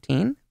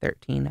 14,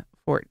 13,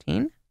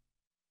 14.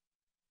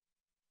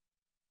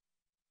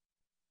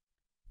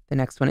 The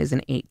next one is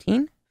in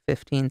 18,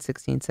 15,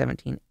 16,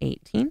 17,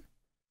 18.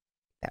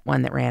 That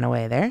one that ran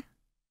away there.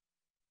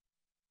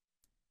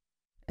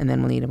 And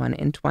then we'll need one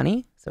in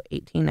 20. So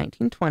 18,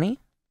 19, 20.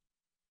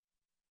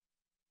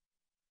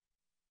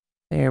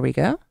 There we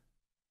go.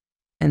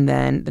 And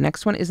then the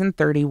next one is in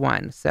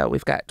 31. So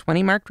we've got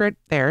 20 marked right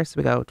there. So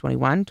we go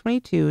 21,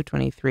 22,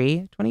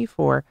 23,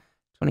 24,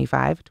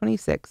 25,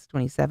 26,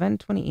 27,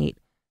 28,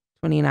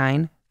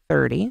 29,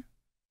 30.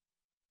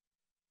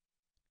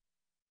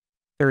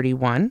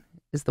 31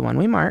 is the one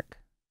we mark.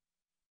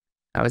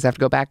 I always have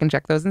to go back and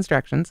check those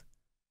instructions.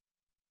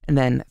 And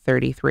then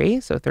 33,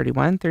 so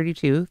 31,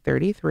 32,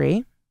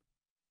 33.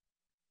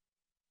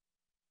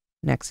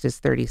 Next is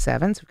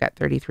 37, so we've got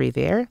 33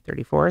 there,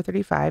 34,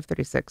 35,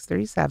 36,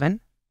 37.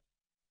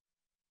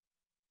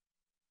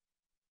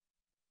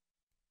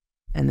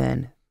 And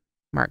then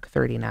mark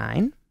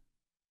 39.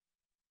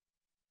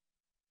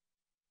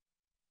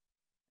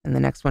 And the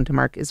next one to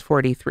mark is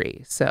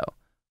 43. So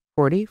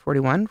 40,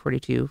 41,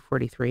 42,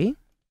 43.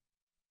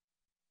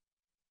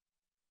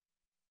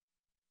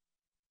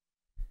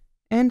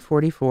 And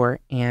 44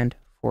 and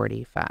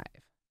 45.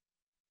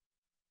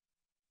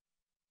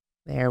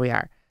 There we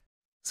are.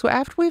 So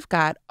after we've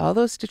got all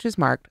those stitches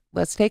marked,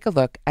 let's take a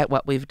look at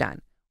what we've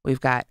done.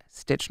 We've got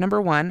stitch number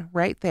 1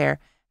 right there.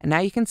 And now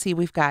you can see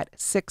we've got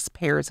 6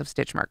 pairs of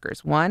stitch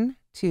markers. 1,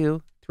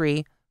 2,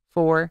 3,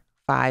 4,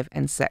 5,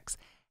 and 6.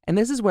 And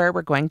this is where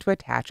we're going to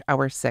attach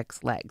our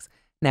 6 legs.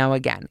 Now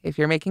again, if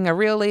you're making a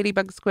real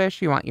ladybug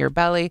squish, you want your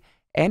belly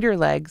and your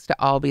legs to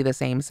all be the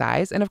same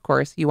size. And of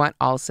course, you want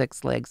all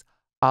 6 legs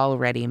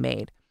already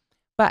made.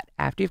 But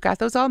after you've got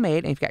those all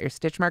made and you've got your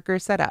stitch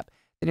markers set up,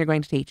 then you're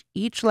going to take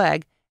each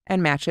leg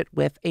and match it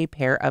with a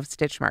pair of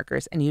stitch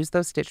markers and use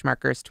those stitch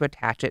markers to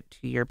attach it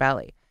to your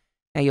belly.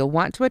 Now you'll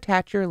want to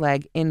attach your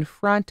leg in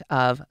front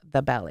of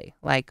the belly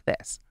like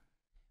this,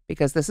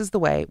 because this is the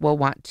way we'll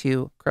want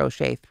to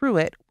crochet through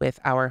it with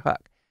our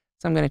hook.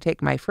 So I'm going to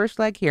take my first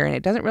leg here, and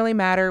it doesn't really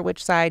matter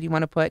which side you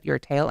want to put your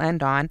tail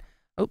end on.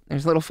 Oh,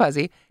 there's a little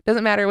fuzzy.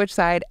 Doesn't matter which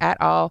side at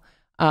all.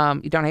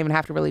 You don't even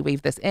have to really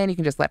weave this in. You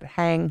can just let it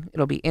hang.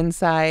 It'll be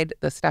inside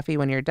the stuffy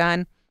when you're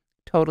done.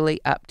 Totally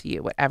up to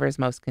you, whatever is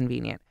most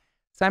convenient.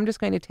 So I'm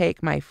just going to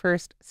take my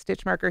first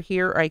stitch marker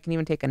here, or I can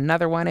even take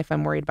another one if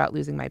I'm worried about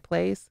losing my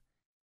place,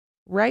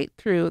 right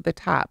through the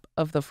top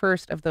of the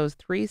first of those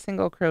 3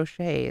 single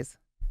crochets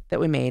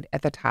that we made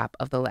at the top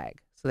of the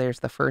leg. So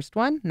there's the first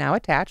one now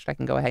attached. I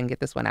can go ahead and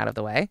get this one out of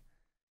the way.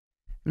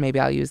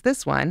 Maybe I'll use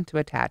this one to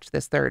attach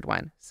this third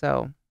one.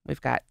 So we've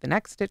got the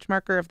next stitch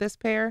marker of this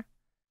pair.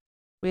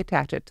 We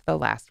attach it to the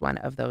last one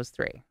of those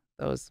 3.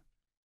 Those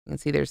You can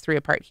see there's 3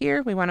 apart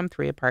here. We want them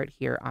 3 apart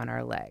here on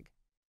our leg.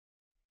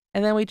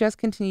 And then we just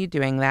continue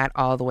doing that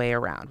all the way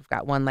around. We've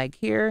got 1 leg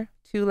here,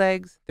 2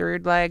 legs,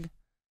 3rd leg,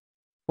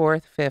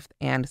 4th, 5th,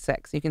 and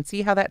 6th. You can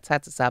see how that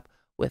sets us up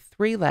with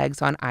 3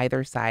 legs on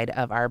either side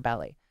of our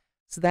belly.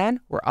 So then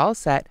we're all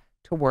set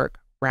to work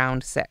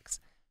round 6.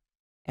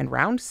 And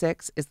round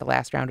 6 is the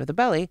last round of the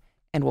belly,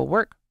 and we'll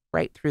work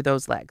right through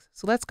those legs.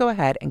 So let's go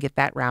ahead and get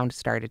that round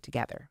started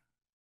together.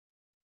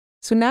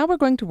 So now we're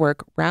going to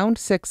work round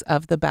 6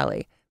 of the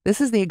belly. This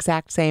is the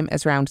exact same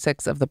as round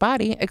 6 of the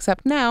body,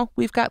 except now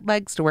we've got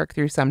legs to work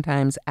through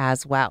sometimes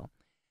as well.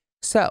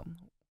 So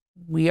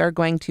we are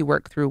going to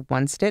work through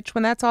 1 stitch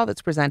when that's all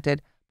that's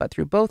presented, but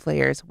through both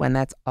layers when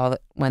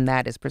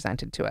that is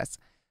presented to us.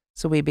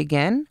 So we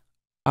begin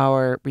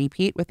our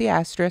repeat with the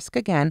asterisk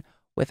again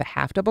with a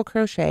half double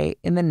crochet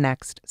in the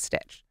next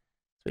stitch.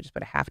 So we just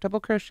put a half double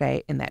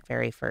crochet in that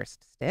very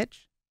first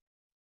stitch.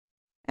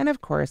 And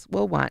of course,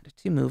 we'll want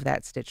to move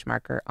that stitch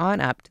marker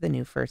on up to the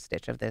new first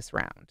stitch of this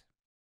round.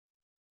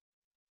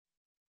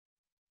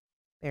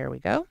 There we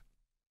go.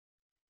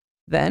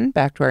 Then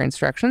back to our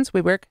instructions,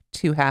 we work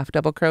 2 half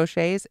double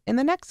crochets in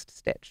the next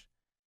stitch.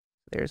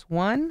 There's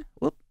 1,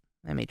 whoop,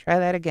 let me try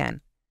that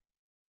again.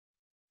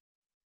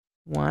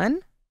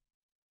 1,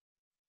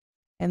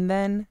 and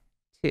then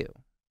 2.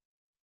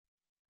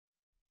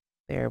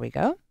 There we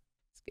go.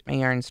 Let's get my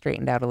yarn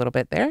straightened out a little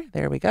bit there.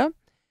 There we go.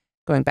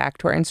 Going back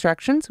to our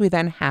instructions, we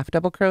then half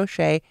double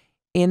crochet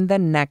in the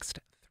next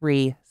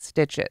 3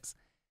 stitches.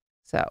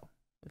 So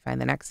we find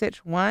the next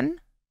stitch,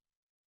 1,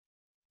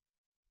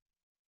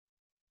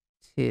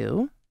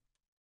 2,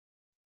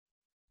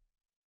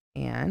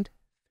 and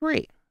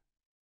 3.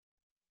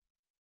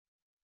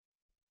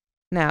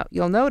 Now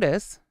you'll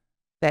notice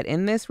that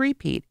in this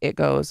repeat, it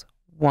goes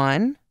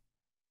 1,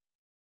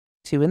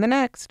 2 in the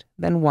next,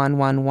 then 1,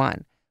 1,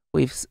 1.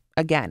 We've,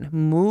 again,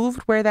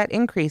 moved where that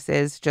increase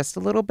is just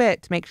a little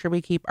bit to make sure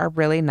we keep our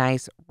really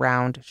nice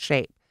round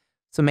shape.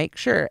 So make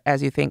sure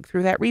as you think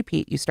through that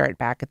repeat, you start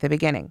back at the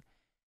beginning.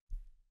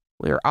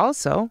 We are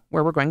also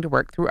where we're going to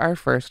work through our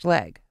first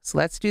leg. So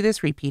let's do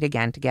this repeat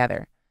again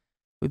together.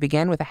 We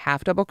begin with a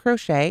half double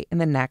crochet in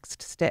the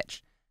next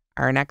stitch.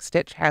 Our next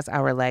stitch has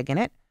our leg in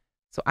it.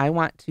 So I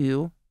want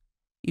to,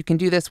 you can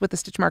do this with the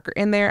stitch marker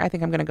in there. I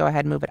think I'm going to go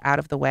ahead and move it out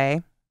of the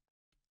way.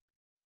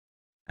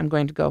 I'm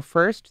going to go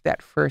first,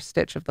 that first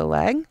stitch of the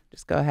leg.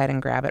 Just go ahead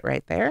and grab it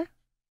right there.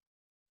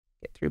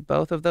 Get through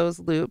both of those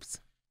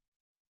loops.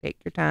 Take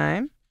your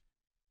time.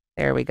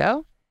 There we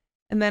go.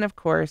 And then, of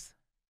course,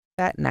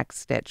 that next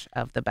stitch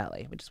of the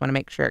belly. We just want to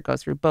make sure it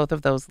goes through both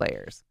of those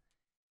layers.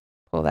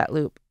 Pull that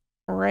loop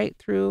right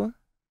through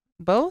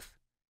both,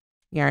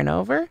 yarn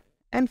over,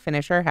 and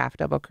finish our half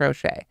double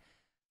crochet.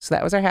 So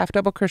that was our half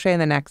double crochet in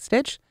the next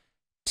stitch,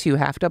 2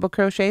 half double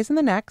crochets in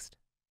the next.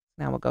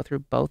 Now we'll go through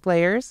both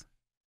layers.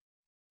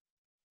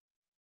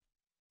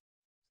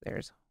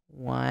 There's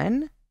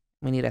 1.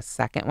 We need a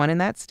second one in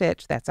that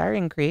stitch. That's our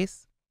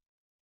increase.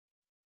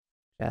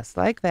 Just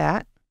like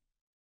that.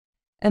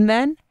 And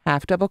then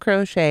half double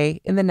crochet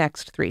in the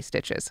next 3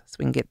 stitches. So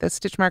we can get this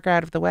stitch marker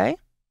out of the way.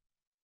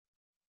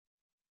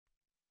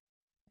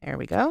 There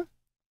we go.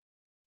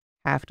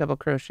 Half double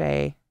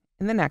crochet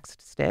in the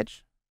next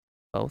stitch,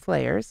 both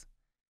layers.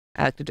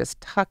 I like to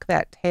just tuck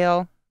that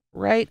tail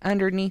right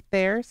underneath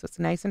there so it's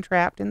nice and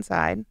trapped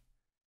inside,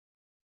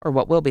 or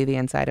what will be the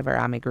inside of our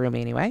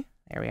amigurumi anyway.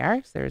 There we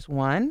are. So there's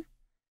 1.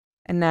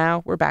 And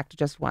now we're back to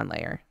just 1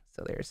 layer.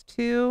 So there's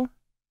 2.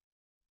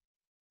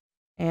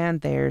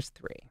 And there's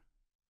 3.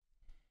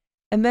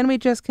 And then we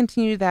just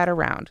continue that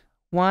around.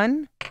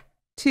 1,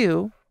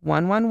 2,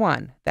 1, 1,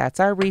 1. That's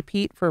our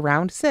repeat for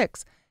round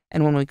 6.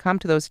 And when we come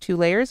to those 2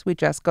 layers, we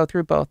just go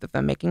through both of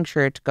them, making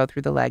sure to go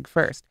through the leg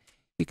first.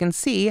 You can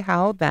see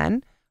how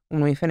then,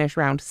 when we finish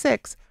round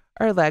 6,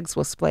 our legs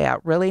will splay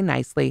out really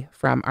nicely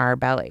from our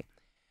belly.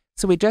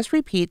 So we just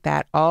repeat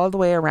that all the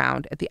way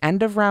around. At the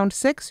end of round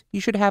 6,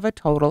 you should have a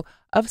total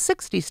of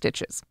 60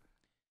 stitches.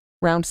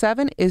 Round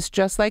 7 is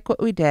just like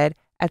what we did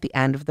at the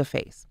end of the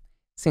face.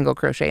 Single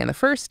crochet in the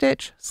first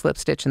stitch, slip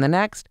stitch in the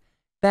next,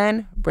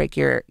 then break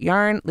your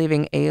yarn,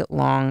 leaving a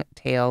long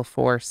tail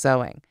for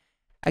sewing.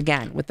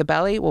 Again, with the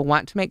belly, we'll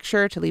want to make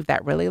sure to leave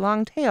that really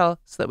long tail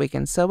so that we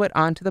can sew it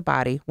onto the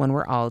body when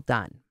we're all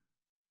done.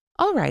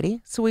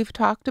 Alrighty, so we've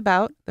talked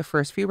about the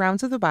first few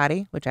rounds of the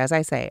body, which, as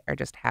I say, are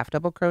just half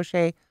double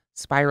crochet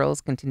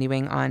spirals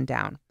continuing on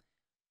down.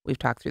 We've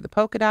talked through the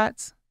polka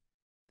dots,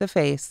 the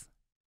face,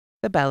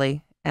 the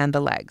belly, and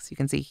the legs. You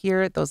can see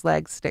here those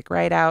legs stick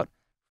right out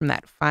from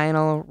that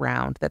final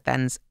round that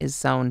then is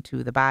sewn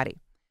to the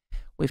body.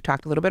 We've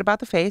talked a little bit about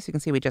the face. You can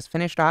see we just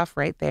finished off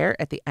right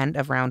there at the end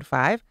of round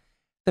 5.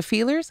 The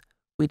feelers,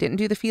 we didn't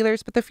do the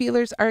feelers, but the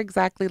feelers are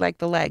exactly like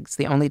the legs.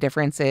 The only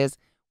difference is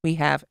we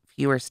have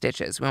fewer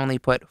stitches. We only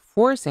put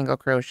 4 single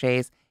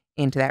crochets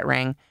into that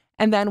ring,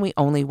 and then we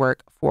only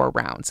work 4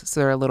 rounds. So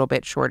they're a little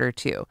bit shorter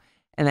too.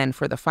 And then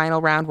for the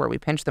final round where we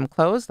pinch them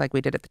closed, like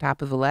we did at the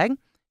top of the leg,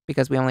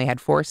 because we only had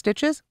 4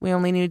 stitches, we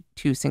only need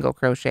 2 single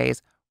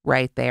crochets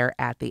right there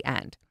at the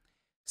end.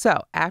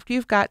 So after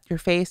you've got your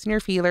face and your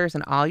feelers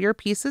and all your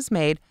pieces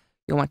made,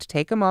 you'll want to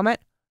take a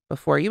moment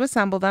before you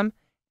assemble them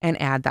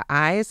and add the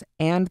eyes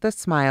and the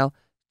smile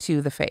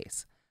to the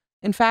face.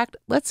 In fact,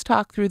 let's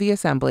talk through the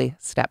assembly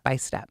step by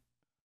step.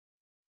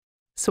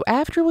 So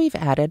after we've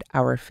added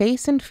our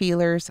face and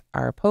feelers,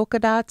 our polka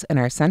dots, and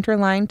our center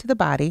line to the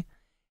body,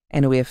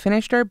 and we have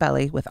finished our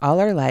belly with all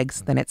our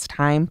legs, then it's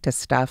time to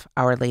stuff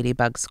our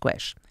Ladybug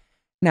Squish.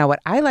 Now,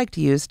 what I like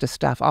to use to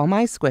stuff all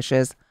my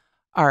squishes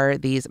are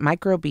these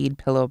Microbead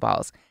Pillow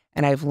Balls,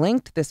 and I've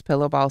linked this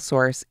pillow ball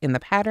source in the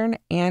pattern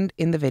and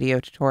in the video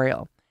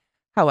tutorial.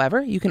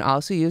 However, you can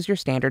also use your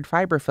standard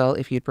fiber fill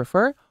if you'd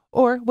prefer,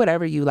 or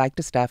whatever you like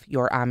to stuff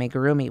your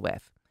amigurumi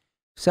with.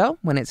 So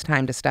when it's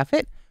time to stuff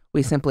it,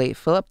 we simply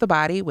fill up the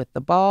body with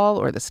the ball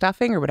or the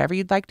stuffing or whatever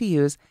you'd like to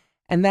use,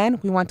 and then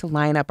we want to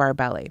line up our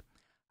belly.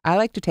 I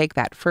like to take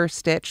that first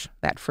stitch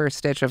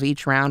of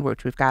each round,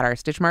 which we've got our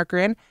stitch marker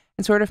in,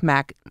 and sort of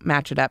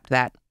match it up to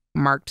that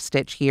marked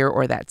stitch here,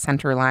 or that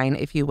center line,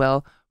 if you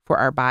will, for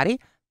our body.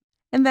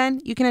 And then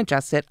you can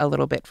adjust it a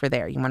little bit for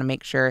there. You want to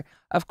make sure,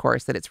 of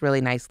course, that it's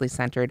really nicely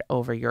centered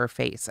over your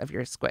face of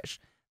your squish.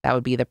 That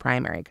would be the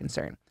primary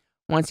concern.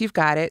 Once you've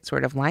got it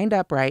sort of lined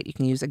up right, you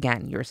can use,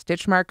 again, your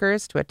stitch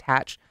markers to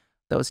attach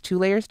those two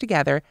layers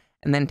together,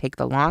 and then take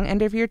the long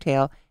end of your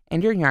tail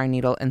and your yarn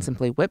needle and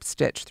simply whip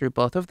stitch through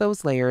both of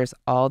those layers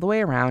all the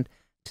way around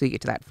till you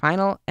get to that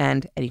final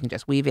end, and you can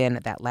just weave in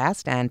at that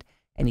last end,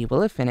 and you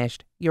will have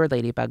finished your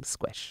Ladybug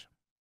Squish.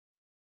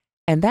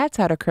 And that's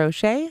how to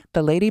crochet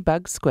the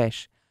Ladybug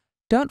Squish.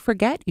 Don't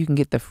forget, you can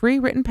get the free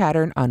written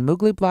pattern on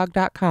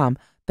mooglyblog.com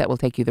that will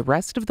take you the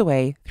rest of the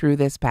way through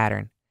this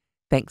pattern.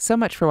 Thanks so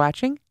much for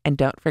watching, and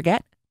don't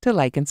forget to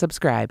like and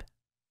subscribe.